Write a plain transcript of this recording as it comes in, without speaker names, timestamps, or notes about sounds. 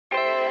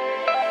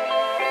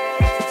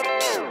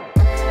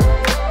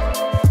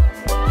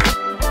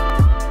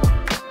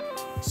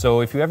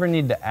So if you ever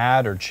need to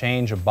add or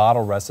change a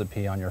bottle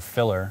recipe on your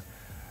filler,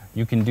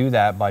 you can do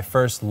that by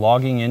first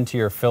logging into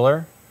your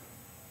filler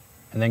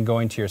and then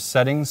going to your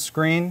settings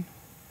screen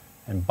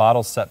and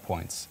bottle set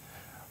points.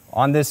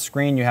 On this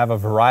screen you have a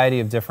variety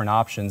of different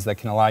options that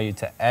can allow you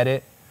to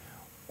edit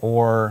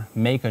or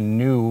make a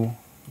new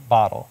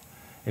bottle.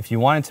 If you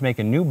wanted to make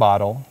a new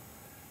bottle,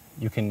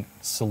 you can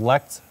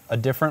select a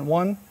different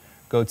one,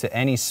 go to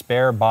any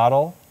spare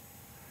bottle,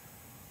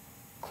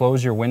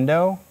 close your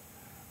window,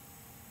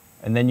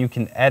 and then you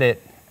can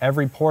edit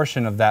every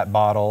portion of that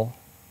bottle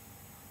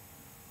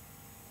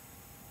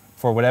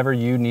for whatever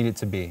you need it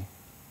to be.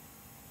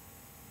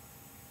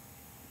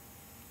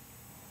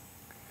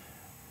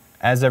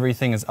 As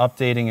everything is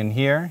updating in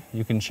here,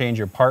 you can change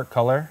your part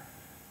color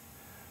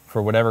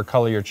for whatever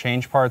color your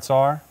change parts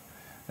are,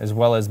 as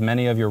well as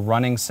many of your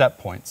running set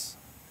points.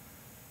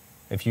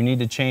 If you need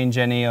to change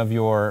any of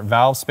your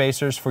valve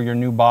spacers for your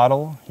new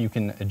bottle, you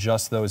can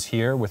adjust those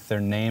here with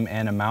their name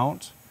and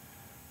amount,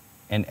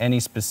 and any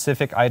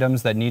specific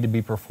items that need to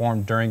be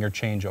performed during your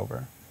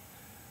changeover.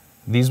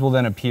 These will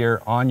then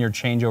appear on your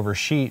changeover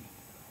sheet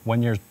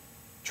when you're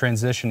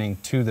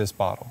transitioning to this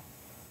bottle.